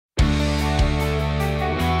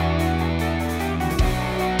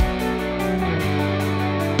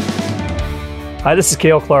Hi, this is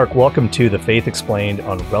Cale Clark. Welcome to The Faith Explained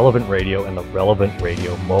on Relevant Radio and the Relevant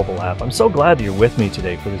Radio mobile app. I'm so glad that you're with me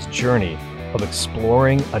today for this journey of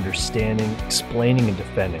exploring, understanding, explaining, and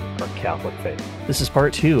defending our Catholic faith. This is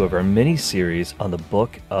part 2 of our mini-series on the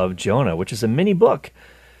book of Jonah, which is a mini book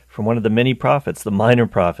from one of the many prophets, the minor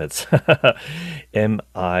prophets.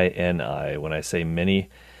 M-I-N-I. When I say mini,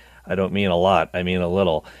 I don't mean a lot, I mean a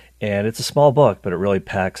little. And it's a small book, but it really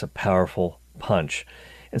packs a powerful punch.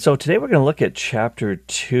 And so today we're going to look at chapter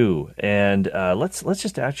 2, and let's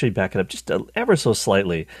just actually back it up just ever so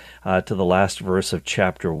slightly to the last verse of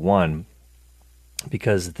chapter 1,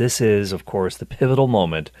 because this is, of course, the pivotal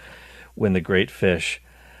moment when the great fish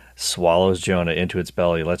swallows Jonah into its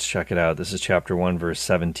belly. Let's check it out. This is chapter 1, verse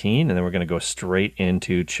 17, and then we're going to go straight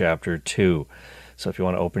into chapter 2. So if you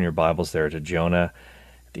want to open your Bibles there to Jonah,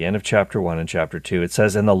 at the end of chapter 1 and chapter 2, it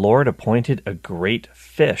says, "And the Lord appointed a great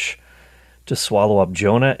fish to swallow up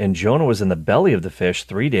Jonah, and Jonah was in the belly of the fish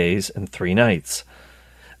 3 days and 3 nights.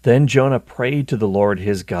 Then Jonah prayed to the Lord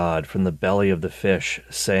his God from the belly of the fish,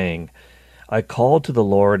 saying, I called to the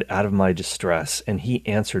Lord out of my distress, and he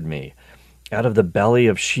answered me. Out of the belly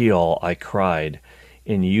of Sheol I cried,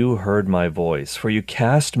 and you heard my voice. For you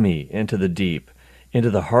cast me into the deep, into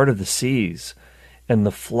the heart of the seas, and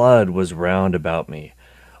the flood was round about me.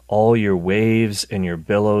 All your waves and your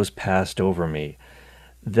billows passed over me.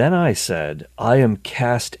 Then I said, I am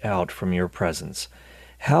cast out from your presence.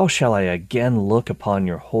 How shall I again look upon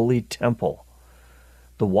your holy temple?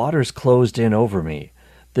 The waters closed in over me.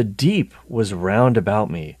 The deep was round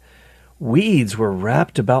about me. Weeds were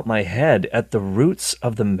wrapped about my head at the roots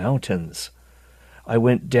of the mountains. I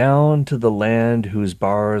went down to the land whose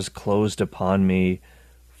bars closed upon me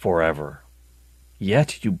forever.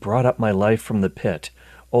 Yet you brought up my life from the pit,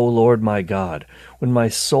 O Lord my God. When my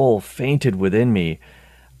soul fainted within me,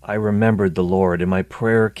 I remembered the Lord, and my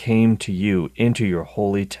prayer came to you into your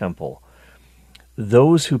holy temple.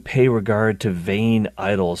 Those who pay regard to vain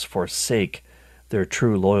idols forsake their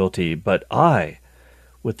true loyalty, but I,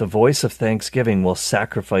 with the voice of thanksgiving, will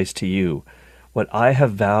sacrifice to you. What I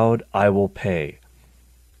have vowed, I will pay.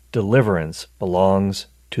 Deliverance belongs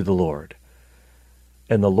to the Lord.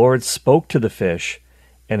 And the Lord spoke to the fish,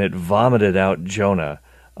 and it vomited out Jonah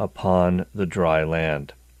upon the dry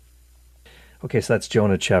land." Okay, so that's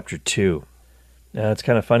Jonah chapter 2. Now, it's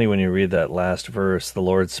kind of funny when you read that last verse. The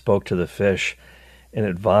Lord spoke to the fish, and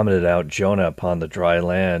it vomited out Jonah upon the dry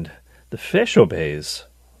land. The fish obeys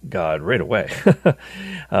God right away.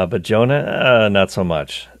 But Jonah, not so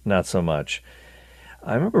much. Not so much.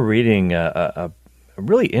 I remember reading a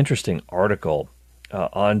really interesting article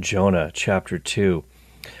on Jonah chapter 2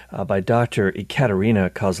 by Dr.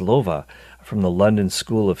 Ekaterina Kozlova from the London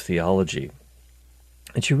School of Theology.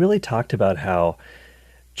 And she really talked about how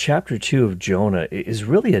chapter 2 of Jonah is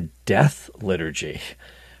really a death liturgy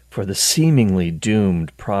for the seemingly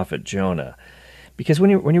doomed prophet Jonah. Because when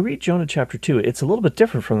you read Jonah chapter 2, it's a little bit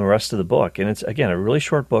different from the rest of the book. And it's, again, a really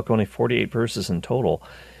short book, only 48 verses in total.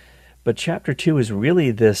 But chapter 2 is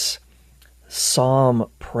really this psalm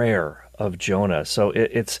prayer of Jonah. So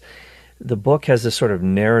the book has this sort of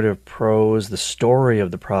narrative prose, the story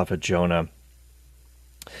of the prophet Jonah.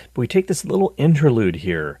 But we take this little interlude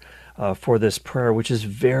here for this prayer, which is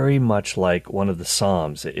very much like one of the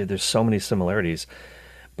Psalms. There's so many similarities.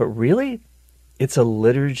 But really, it's a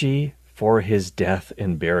liturgy for his death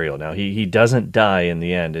and burial. Now, he doesn't die in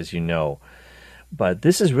the end, as you know. But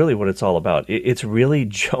this is really what it's all about. It's really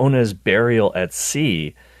Jonah's burial at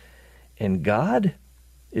sea, and God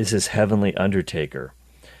is his heavenly undertaker.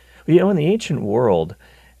 You know, in the ancient world,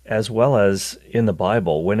 as well as in the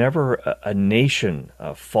Bible, whenever a nation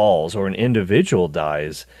falls or an individual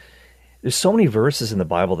dies, there's so many verses in the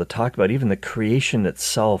Bible that talk about even the creation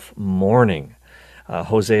itself mourning.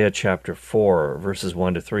 Hosea chapter 4, verses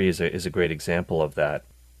 1 to 3 is a great example of that.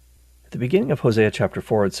 At the beginning of Hosea chapter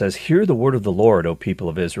 4, it says, "Hear the word of the Lord, O people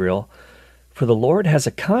of Israel, for the Lord has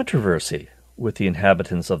a controversy with the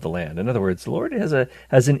inhabitants of the land." In other words, the Lord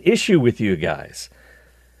has an issue with you guys.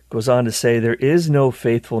 Goes on to say, "There is no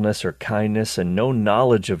faithfulness or kindness and no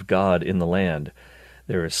knowledge of God in the land.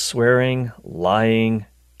 There is swearing, lying,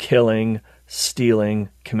 killing, stealing,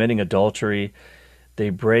 committing adultery. They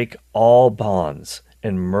break all bonds,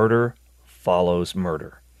 and murder follows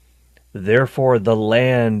murder. Therefore the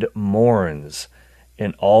land mourns,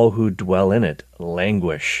 and all who dwell in it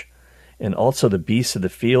languish. And also the beasts of the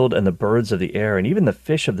field and the birds of the air, and even the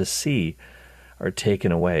fish of the sea are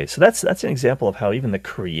taken away." So that's an example of how even the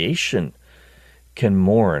creation can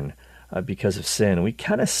mourn because of sin. We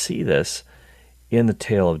kind of see this in the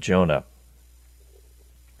tale of Jonah.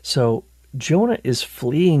 So Jonah is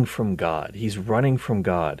fleeing from God. He's running from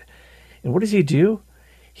God. And what does he do?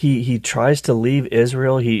 He tries to leave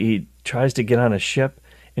Israel. He tries to get on a ship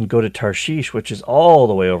and go to Tarshish, which is all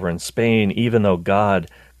the way over in Spain, even though God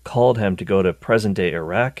called him to go to present-day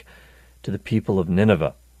Iraq, to the people of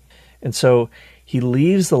Nineveh. And so he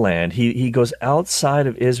leaves the land. He goes outside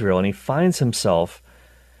of Israel, and he finds himself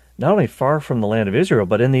not only far from the land of Israel,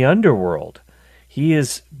 but in the underworld. He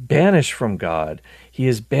is banished from God. He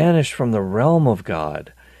is banished from the realm of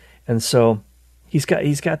God. And so he's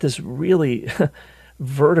got this really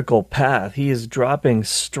vertical path. He is dropping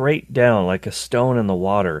straight down like a stone in the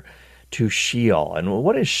water to Sheol. And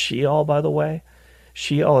what is Sheol, by the way?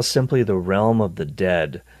 Sheol is simply the realm of the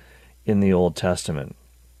dead in the Old Testament.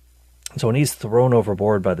 So when he's thrown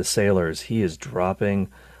overboard by the sailors, he is dropping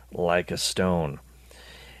like a stone.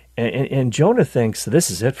 And Jonah thinks,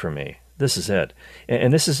 this is it for me. This is it.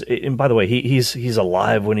 And this is, and by the way, he's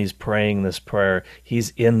alive when he's praying this prayer.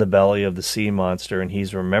 He's in the belly of the sea monster, and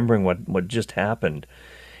he's remembering what just happened.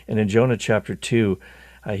 And in Jonah chapter 2,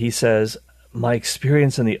 he says, my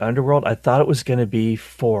experience in the underworld, I thought it was going to be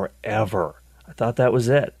forever. I thought that was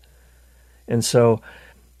it. And so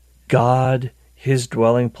God, his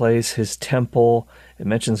dwelling place, his temple, it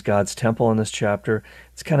mentions God's temple in this chapter.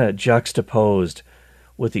 It's kind of juxtaposed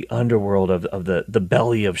with the underworld of the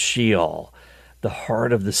belly of Sheol, the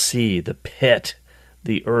heart of the sea, the pit,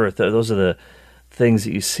 the earth. Those are the things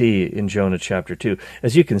that you see in Jonah chapter 2.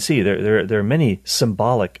 As you can see, there are many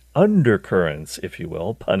symbolic undercurrents, if you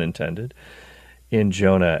will, pun intended, in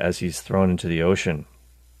Jonah as he's thrown into the ocean.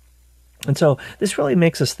 And so this really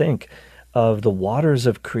makes us think of the waters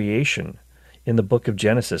of creation in the book of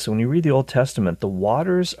Genesis. When you read the Old Testament, the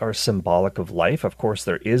waters are symbolic of life. Of course,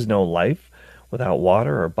 there is no life without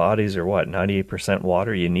water. Our bodies are 98%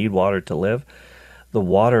 water. You need water to live. The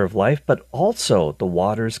water of life, but also the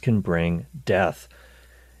waters can bring death.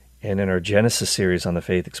 And in our Genesis series on the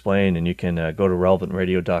Faith Explained, and you can go to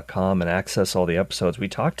relevantradio.com and access all the episodes we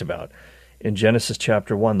talked about. In Genesis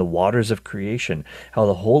chapter 1, the waters of creation, how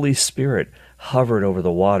the Holy Spirit hovered over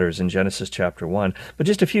the waters in Genesis chapter 1. But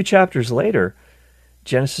just a few chapters later,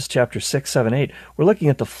 Genesis chapter 6, 7, 8, we're looking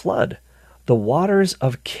at the flood, the waters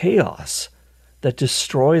of chaos that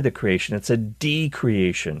destroy the creation. It's a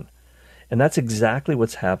decreation. And that's exactly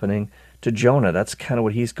what's happening to Jonah. That's kind of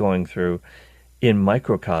what he's going through in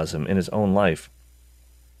microcosm in his own life.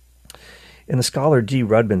 And the scholar D.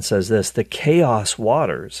 Rudman says this, the chaos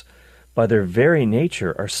waters, by their very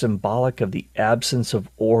nature, are symbolic of the absence of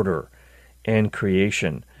order and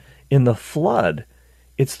creation. In the flood,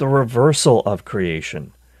 it's the reversal of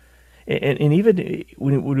creation. And even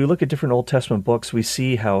when we look at different Old Testament books, we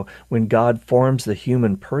see how when God forms the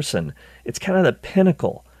human person, it's kind of the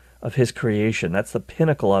pinnacle of his creation. That's the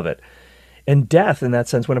pinnacle of it. And death, in that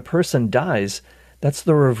sense, when a person dies, that's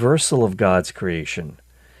the reversal of God's creation.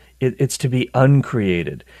 It's to be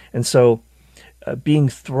uncreated. And so being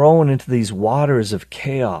thrown into these waters of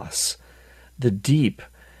chaos, the deep,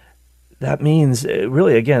 that means,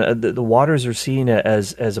 really, again, the waters are seen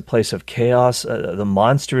as a place of chaos. The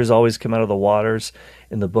monsters always come out of the waters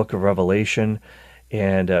in the book of Revelation,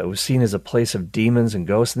 and it was seen as a place of demons and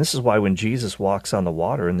ghosts. And this is why when Jesus walks on the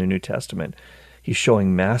water in the New Testament, he's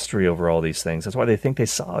showing mastery over all these things. That's why they think they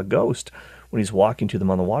saw a ghost when he's walking to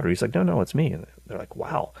them on the water. He's like, no, it's me. And they're like,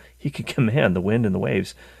 wow, he can command the wind and the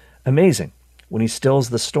waves. Amazing. When he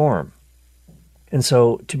stills the storm. And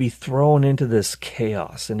so to be thrown into this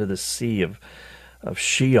chaos, into the sea of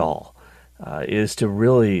Sheol, is to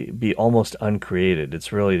really be almost uncreated.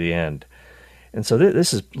 It's really the end. And so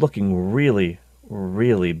this is looking really,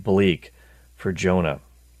 really bleak for Jonah.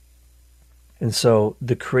 And so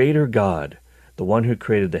the Creator God, the one who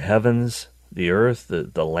created the heavens, the earth,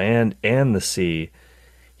 the land, and the sea,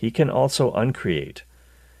 he can also uncreate,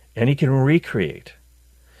 and he can recreate.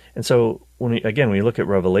 And so when you look at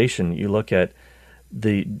Revelation, you look at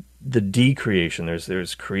the decreation.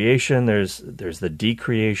 There's creation, there's the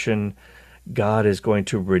decreation. God is going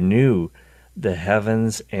to renew the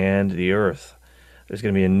heavens and the earth. There's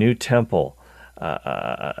going to be a new temple,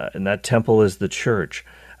 and that temple is the church.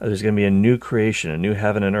 There's going to be a new creation, a new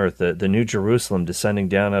heaven and earth, the new Jerusalem descending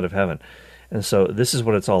down out of heaven. And so this is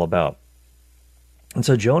what it's all about. And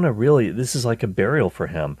so Jonah really, this is like a burial for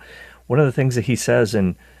him. One of the things that he says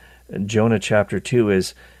in Jonah chapter 2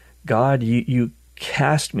 is, God, you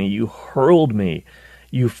cast me, you hurled me,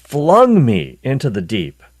 you flung me into the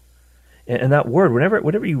deep. And that word,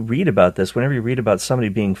 whenever you read about this, whenever you read about somebody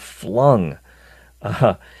being flung,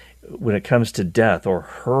 when it comes to death or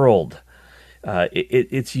hurled,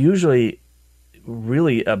 it's usually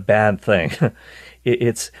really a bad thing.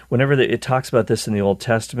 It's whenever it talks about this in the Old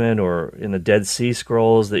Testament or in the Dead Sea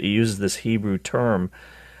Scrolls, that it uses this Hebrew term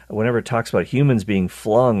whenever it talks about humans being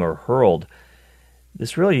flung or hurled,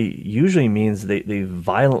 this really usually means they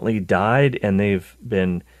violently died and they've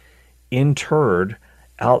been interred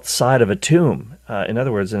outside of a tomb. In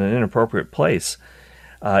other words, in an inappropriate place.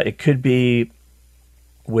 It could be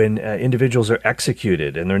when individuals are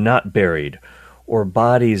executed and they're not buried, or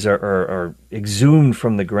bodies are exhumed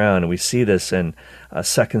from the ground. And we see this in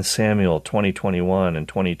 2 Samuel 20:21 and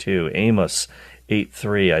 22, Amos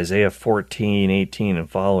 8:3, Isaiah 14:18 and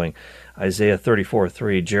following, Isaiah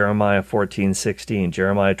 34:3, Jeremiah 14:16,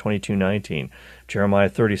 Jeremiah 22:19, Jeremiah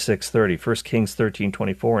 36:30, 1 Kings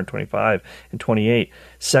 13:24 and 25 and 28,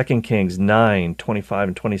 2 Kings 9:25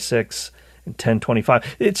 and 26, and 10:25.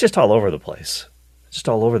 It's just all over the place. It's just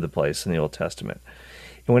all over the place in the Old Testament.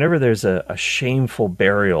 And whenever there's a shameful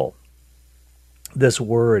burial, this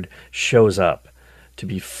word shows up to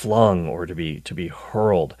be flung or to be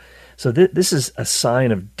hurled. So this is a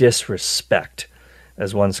sign of disrespect,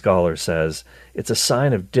 as one scholar says. It's a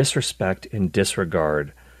sign of disrespect and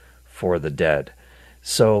disregard for the dead.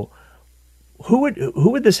 So who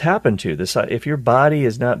would this happen to? This, if your body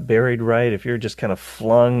is not buried right, if you're just kind of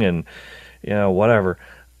flung and whatever,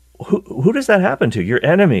 who does that happen to? Your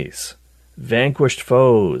enemies, vanquished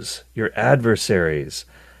foes, your adversaries,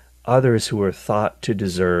 others who are thought to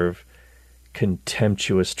deserve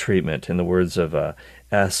contemptuous treatment, in the words of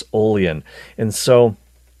S. Olean. And so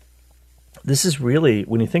this is really,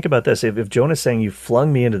 when you think about this, if Jonah's saying, you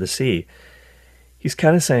flung me into the sea, he's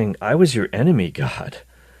kind of saying, I was your enemy, God.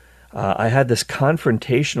 I had this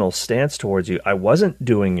confrontational stance towards you. I wasn't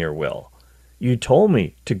doing your will. You told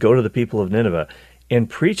me to go to the people of Nineveh and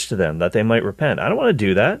preach to them that they might repent. I don't want to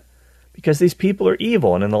do that because these people are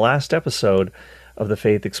evil. And in the last episode of The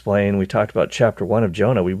Faith Explained, we talked about chapter 1 of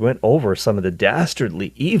Jonah. We went over some of the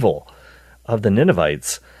dastardly evil of the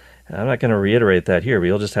Ninevites. And I'm not going to reiterate that here, but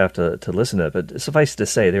you'll just have to listen to it. But suffice to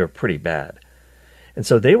say, they were pretty bad. And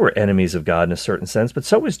so they were enemies of God in a certain sense, but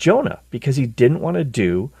so was Jonah, because he didn't want to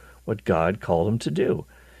do what God called him to do.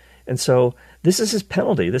 And so this is his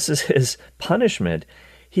penalty. This is his punishment.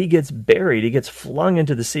 He gets buried. He gets flung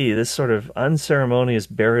into the sea, this sort of unceremonious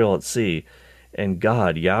burial at sea. And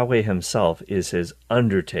God, Yahweh himself, is his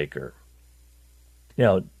undertaker.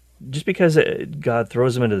 Now, just because God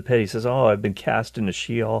throws him into the pit, he says, oh, I've been cast into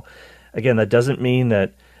Sheol. Again, that doesn't mean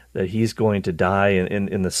that he's going to die.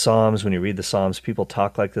 In the Psalms, when you read the Psalms, people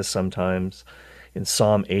talk like this sometimes. In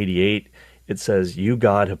Psalm 88, it says, you,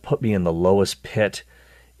 God, have put me in the lowest pit,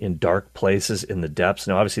 in dark places, in the depths.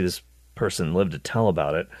 Now, obviously, this person lived to tell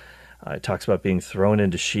about it. It talks about being thrown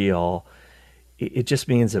into Sheol. It just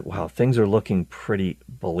means that, wow, things are looking pretty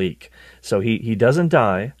bleak. So he doesn't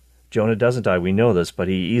die. Jonah doesn't die. We know this, but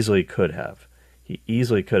he easily could have. He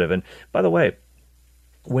easily could have. And by the way,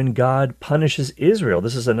 when God punishes Israel,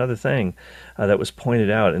 this is another thing that was pointed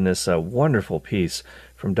out in this wonderful piece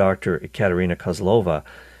from Dr. Katerina Kozlova.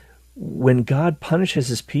 When God punishes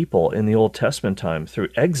his people in the Old Testament time through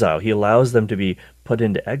exile, he allows them to be put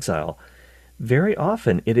into exile. Very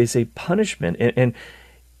often it is a punishment.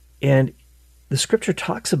 And the scripture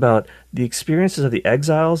talks about the experiences of the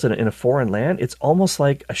exiles in a foreign land. It's almost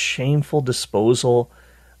like a shameful disposal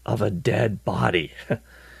of a dead body.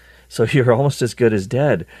 So you're almost as good as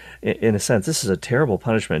dead, in a sense. This is a terrible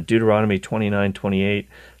punishment. Deuteronomy 29:28,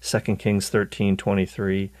 2 Kings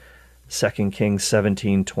 13:23, 2 Kings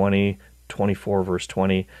 17:20, 24 verse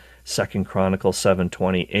 20, 2 Chronicles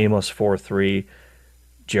 7:20, Amos 4:3,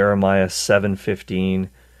 Jeremiah 7:15,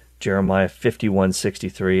 Jeremiah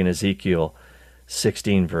 51:63, and Ezekiel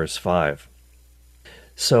 16 verse 5.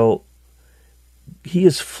 So he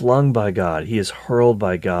is flung by God. He is hurled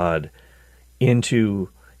by God into...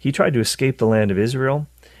 He tried to escape the land of Israel,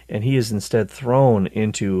 and he is instead thrown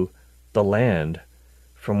into the land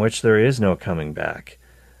from which there is no coming back,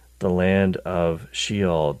 the land of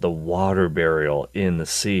Sheol, the water burial in the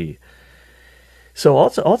sea. So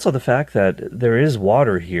also the fact that there is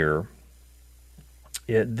water here,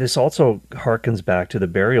 this also harkens back to the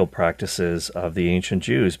burial practices of the ancient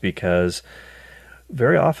Jews, because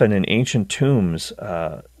very often in ancient tombs,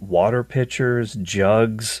 water pitchers,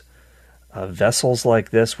 jugs, vessels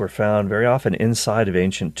like this were found very often inside of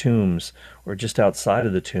ancient tombs or just outside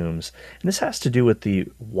of the tombs. And this has to do with the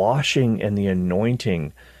washing and the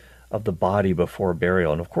anointing of the body before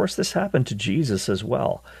burial. And of course, this happened to Jesus as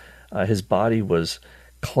well. His body was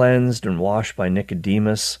cleansed and washed by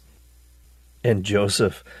Nicodemus and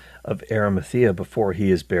Joseph of Arimathea before he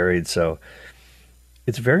is buried. So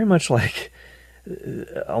it's very much like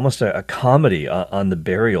almost a comedy on the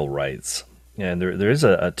burial rites. And there is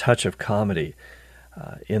a touch of comedy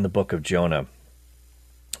in the book of Jonah.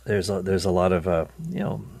 there's a lot of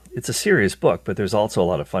it's a serious book, but there's also a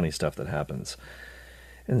lot of funny stuff that happens.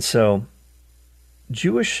 And so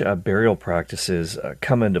Jewish burial practices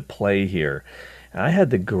come into play here. I had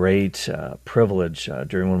the great privilege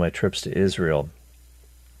during one of my trips to Israel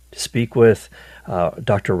to speak with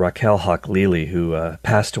Dr. Raquel Haklili, who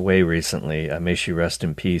passed away recently. May she rest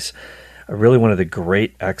in peace. Really one of the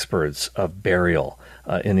great experts of burial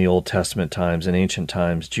in the Old Testament times and ancient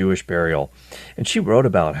times, Jewish burial. And she wrote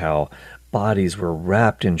about how bodies were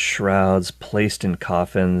wrapped in shrouds, placed in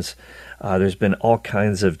coffins. There's been all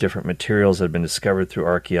kinds of different materials that have been discovered through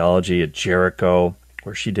archaeology at Jericho,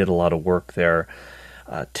 where she did a lot of work there.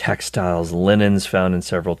 Textiles, linens found in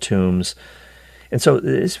several tombs. And so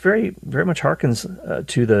this very, very much harkens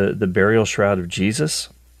to the burial shroud of Jesus,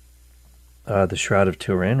 the Shroud of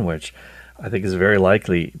Turin, which I think is very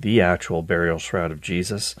likely the actual burial shroud of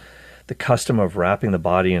Jesus. The custom of wrapping the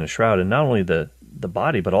body in a shroud, and not only the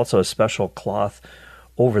body, but also a special cloth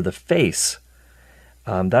over the face.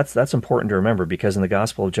 That's important to remember, because in the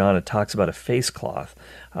Gospel of John it talks about a face cloth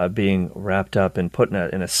being wrapped up and put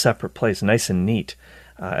in a separate place, nice and neat,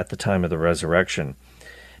 at the time of the resurrection.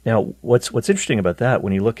 Now, what's interesting about that,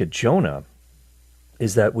 when you look at Jonah,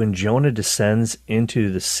 is that when Jonah descends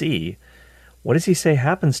into the sea, what does he say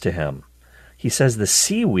happens to him? He says the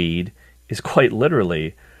seaweed is quite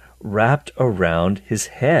literally wrapped around his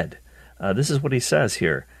head. This is what he says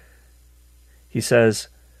here. He says,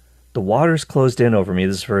 "The waters closed in over me,"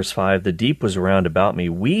 this is verse 5, "the deep was round about me.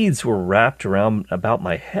 Weeds were wrapped around about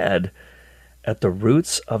my head at the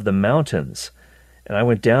roots of the mountains. And I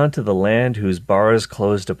went down to the land whose bars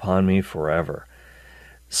closed upon me forever."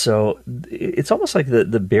 So it's almost like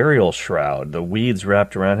the burial shroud, the weeds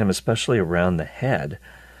wrapped around him, especially around the head.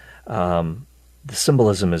 The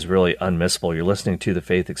symbolism is really unmissable. You're listening to The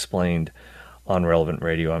Faith Explained on Relevant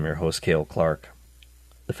Radio. I'm your host, Cale Clark.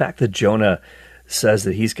 The fact that Jonah says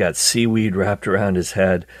that he's got seaweed wrapped around his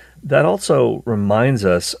head, that also reminds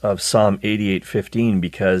us of Psalm 88:15,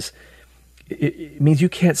 because it means you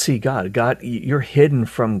can't see God. You're hidden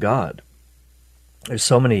from God. There's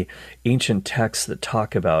so many ancient texts that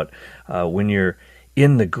talk about when you're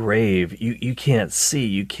in the grave, you can't see.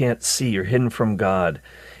 You're hidden from God.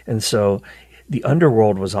 And so the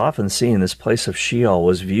underworld was often seen, this place of Sheol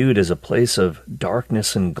was viewed as a place of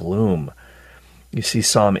darkness and gloom. You see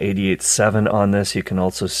Psalm 88:7 on this. You can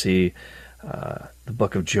also see the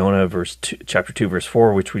book of Jonah, chapter 2, verse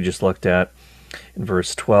 4, which we just looked at, in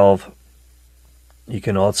verse 12. You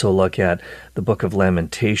can also look at the book of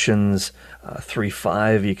Lamentations,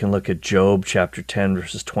 3:5. You can look at Job, chapter 10,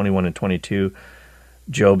 verses 21 and 22.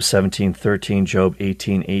 Job 17:13, Job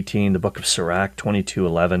 18:18, the book of Sirach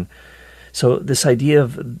 22:11. So this idea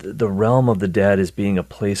of the realm of the dead as being a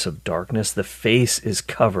place of darkness, the face is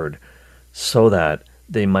covered so that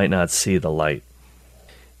they might not see the light.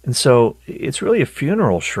 And so it's really a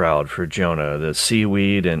funeral shroud for Jonah, the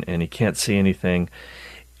seaweed, and he can't see anything.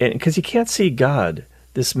 And because he can't see God,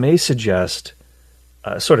 this may suggest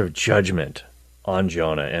a sort of judgment on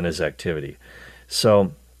Jonah and his activity.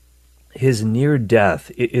 So his near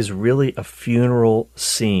death is really a funeral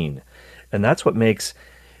scene. And that's what makes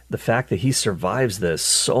the fact that he survives this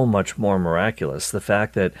so much more miraculous. The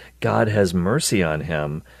fact that God has mercy on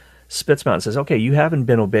him, spits him out and says, okay, you haven't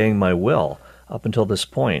been obeying my will up until this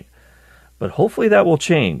point, but hopefully that will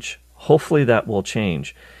change. Hopefully that will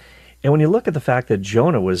change. And when you look at the fact that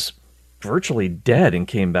Jonah was virtually dead and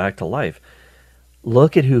came back to life,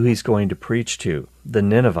 look at who he's going to preach to, the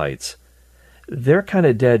Ninevites. They're kind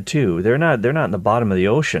of dead too. They're not in the bottom of the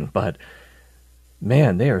ocean, but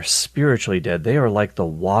man, they are spiritually dead. They are like the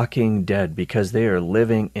walking dead because they are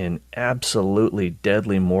living in absolutely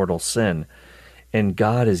deadly mortal sin. And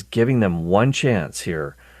God is giving them one chance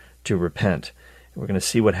here to repent. We're going to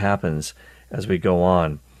see what happens as we go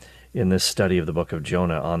on in this study of the book of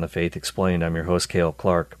Jonah on The Faith Explained. I'm your host, Cale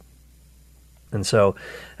Clark. And so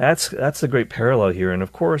that's the great parallel here. And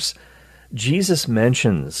of course, Jesus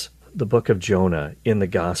mentions the book of Jonah in the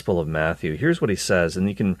Gospel of Matthew. Here's what he says, and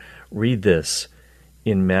you can read this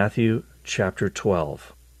in Matthew chapter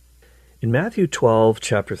 12. In Matthew 12,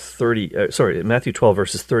 Matthew 12,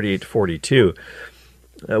 verses 38 to 42,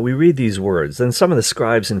 we read these words. Then some of the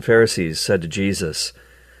scribes and Pharisees said to Jesus,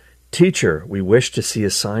 "Teacher, we wish to see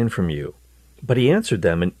a sign from you." But he answered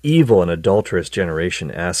them, "An evil and adulterous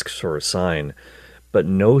generation asks for a sign, but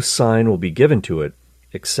no sign will be given to it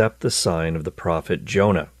except the sign of the prophet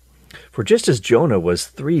Jonah. For just as Jonah was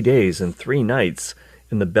 3 days and 3 nights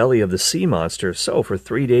in the belly of the sea monster, so for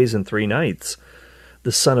 3 days and 3 nights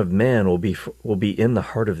the Son of Man will be in the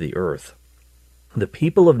heart of the earth. The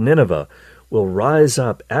people of Nineveh will rise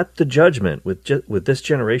up at the judgment with this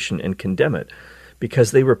generation and condemn it,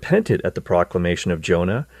 because they repented at the proclamation of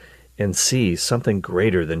Jonah, and see, something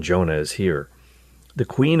greater than Jonah is here. The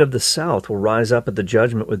queen of the south will rise up at the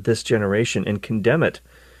judgment with this generation and condemn it,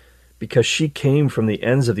 because she came from the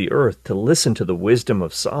ends of the earth to listen to the wisdom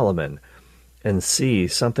of Solomon, and see,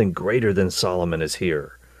 something greater than Solomon is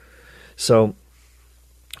here. So,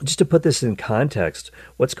 just to put this in context,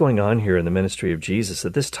 what's going on here in the ministry of Jesus?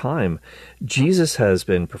 At this time, Jesus has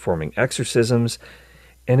been performing exorcisms,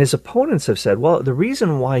 and his opponents have said, well, the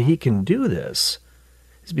reason why he can do this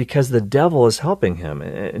is because the devil is helping him.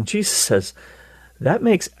 And Jesus says, that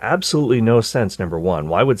makes absolutely no sense, number one.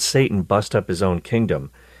 Why would Satan bust up his own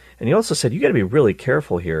kingdom? And he also said, you got to be really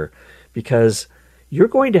careful here, because you're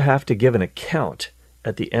going to have to give an account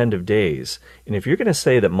at the end of days. And if you're going to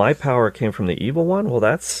say that my power came from the evil one, well,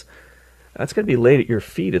 that's going to be laid at your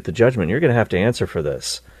feet at the judgment. You're going to have to answer for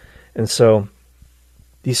this. And so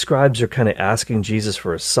these scribes are kind of asking Jesus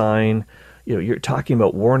for a sign. You're talking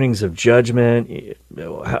about warnings of judgment.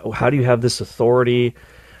 How do you have this authority?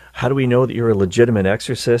 How do we know that you're a legitimate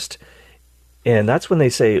exorcist? And that's when they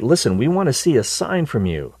say, listen, we want to see a sign from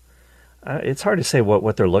you. It's hard to say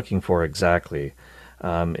what they're looking for exactly.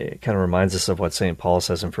 It kind of reminds us of what St. Paul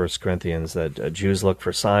says in 1 Corinthians, that Jews look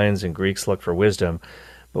for signs and Greeks look for wisdom,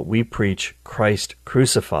 but we preach Christ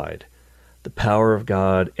crucified, the power of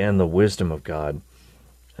God and the wisdom of God.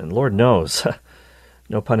 And Lord knows,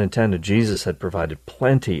 no pun intended, Jesus had provided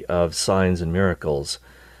plenty of signs and miracles.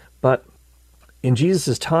 But in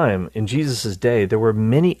Jesus' time, in Jesus' day, there were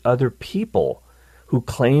many other people who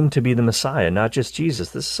claimed to be the Messiah, not just Jesus.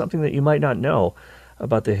 This is something that you might not know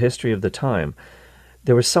about the history of the time.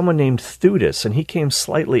 There was someone named Theudas, and he came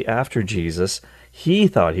slightly after Jesus. He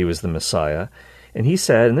thought he was the Messiah, and he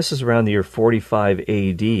said, and this is around the year 45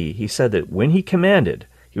 A.D., he said that when he commanded,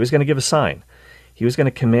 he was going to give a sign. He was going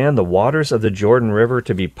to command the waters of the Jordan River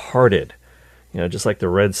to be parted, just like the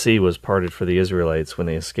Red Sea was parted for the Israelites when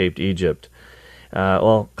they escaped Egypt.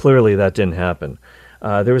 Well, clearly that didn't happen.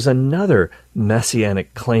 There was another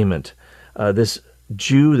messianic claimant, this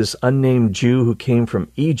unnamed Jew who came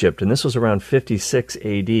from Egypt, and this was around 56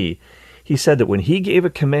 A.D. He said that when he gave a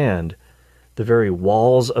command, the very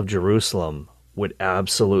walls of Jerusalem would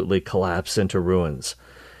absolutely collapse into ruins.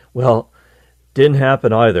 Well, didn't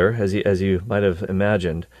happen either, as you might have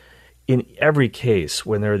imagined. In every case,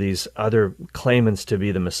 when there are these other claimants to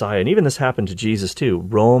be the Messiah, and even this happened to Jesus too,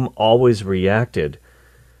 Rome always reacted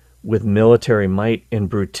with military might and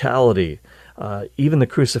brutality. Even the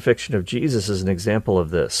crucifixion of Jesus is an example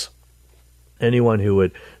of this. Anyone who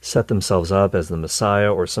would set themselves up as the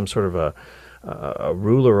Messiah or some sort of a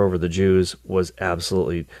ruler over the Jews was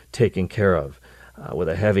absolutely taken care of with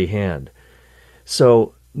a heavy hand.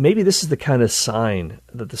 So maybe this is the kind of sign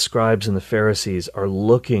that the scribes and the Pharisees are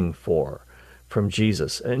looking for from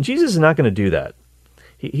Jesus. And Jesus is not going to do that.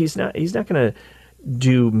 He's not going to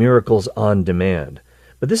do miracles on demand.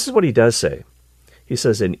 But this is what he does say. He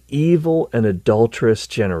says, an evil and adulterous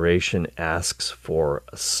generation asks for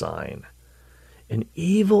a sign. An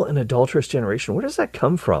evil and adulterous generation. Where does that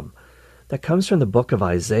come from? That comes from the book of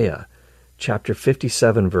Isaiah, chapter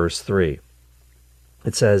 57, verse 3.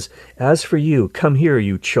 It says, as for you, come here,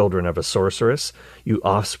 you children of a sorceress, you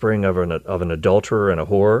offspring of an adulterer and a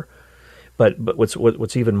whore. But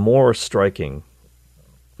what's even more striking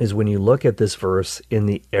is when you look at this verse in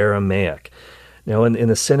the Aramaic. Now, in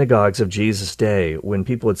the synagogues of Jesus' day, when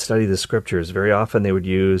people would study the scriptures, very often they would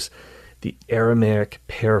use the Aramaic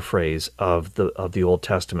paraphrase of the Old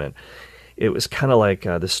Testament. It was kind of like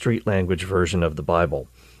the street language version of the Bible.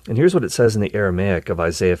 And here's what it says in the Aramaic of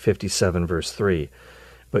Isaiah 57, verse 3.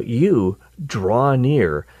 But you draw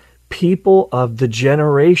near, people of the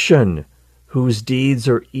generation whose deeds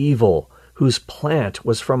are evil, whose plant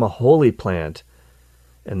was from a holy plant,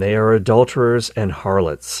 and they are adulterers and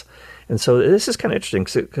harlots. And so this is kind of interesting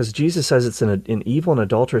because Jesus says it's an evil and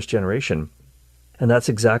adulterous generation. And that's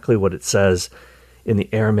exactly what it says in the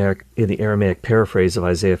Aramaic paraphrase of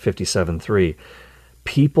Isaiah 57:3.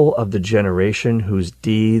 People of the generation whose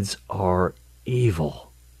deeds are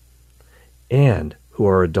evil and who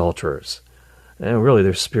are adulterers. And really,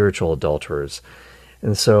 they're spiritual adulterers.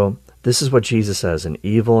 And so this is what Jesus says. An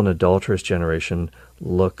evil and adulterous generation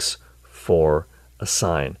looks for a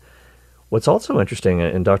sign. What's also interesting,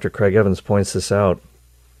 and Dr. Craig Evans points this out,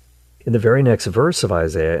 in the very next verse of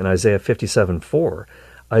Isaiah, in Isaiah 57:4,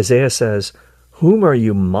 Isaiah says, whom are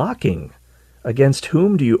you mocking? Against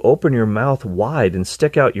whom do you open your mouth wide and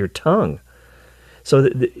stick out your tongue? So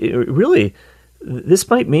really, this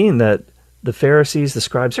might mean that the Pharisees, the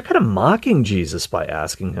scribes, are kind of mocking Jesus by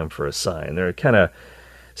asking him for a sign. They're kind of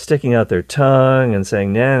sticking out their tongue and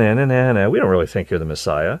saying, "Nah, nah, nah, nah, nah, we don't really think you're the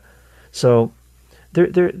Messiah." So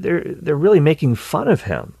they're really making fun of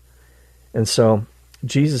him. And so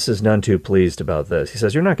Jesus is none too pleased about this. He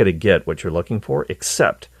says, "You're not going to get what you're looking for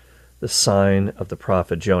except the sign of the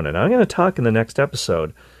prophet Jonah." Now, I'm going to talk in the next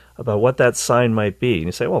episode about what that sign might be. And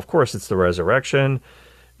you say, well, of course, it's the resurrection.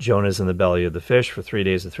 Jonah's in the belly of the fish for 3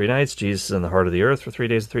 days and 3 nights. Jesus is in the heart of the earth for 3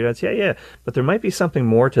 days and 3 nights. Yeah. But there might be something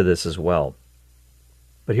more to this as well.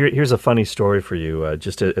 But here's a funny story for you,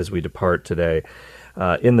 just as we depart today.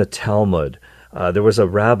 In the Talmud, there was a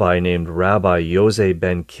rabbi named Rabbi Yose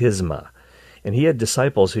ben Kizma. And he had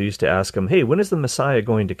disciples who used to ask him, "Hey, when is the Messiah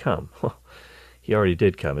going to come?" Well, he already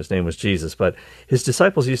did come. His name was Jesus. But his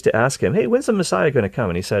disciples used to ask him, "Hey, when's the Messiah going to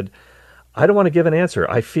come?" And he said, "I don't want to give an answer.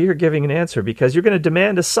 I fear giving an answer because you're going to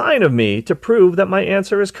demand a sign of me to prove that my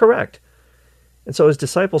answer is correct." And so his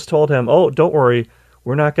disciples told him, "Oh, don't worry.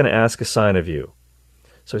 We're not going to ask a sign of you."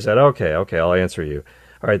 So he said, okay, I'll answer you.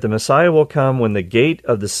 "All right, the Messiah will come when the gate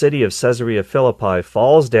of the city of Caesarea Philippi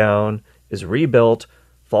falls down, is rebuilt,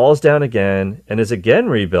 falls down again, and is again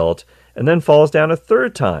rebuilt, and then falls down a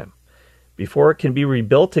third time. Before it can be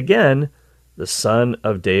rebuilt again, the Son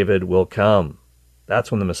of David will come." That's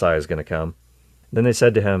when the Messiah is going to come. Then they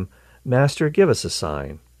said to him, "Master, give us a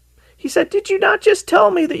sign." He said, "Did you not just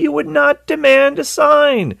tell me that you would not demand a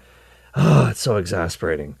sign?" Oh, it's so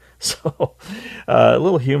exasperating. So a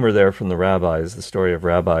little humor there from the rabbis, the story of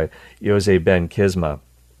Rabbi Yose ben Kizma.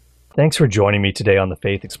 Thanks for joining me today on The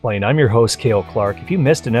Faith Explained. I'm your host, Cale Clark. If you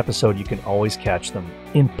missed an episode, you can always catch them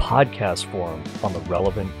in podcast form on the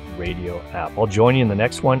relevant radio app. I'll join you in the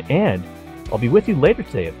next one, and I'll be with you later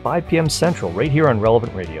today at 5 p.m. Central, right here on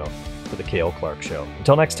Relevant Radio for The Cale Clark Show.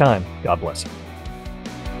 Until next time, God bless you.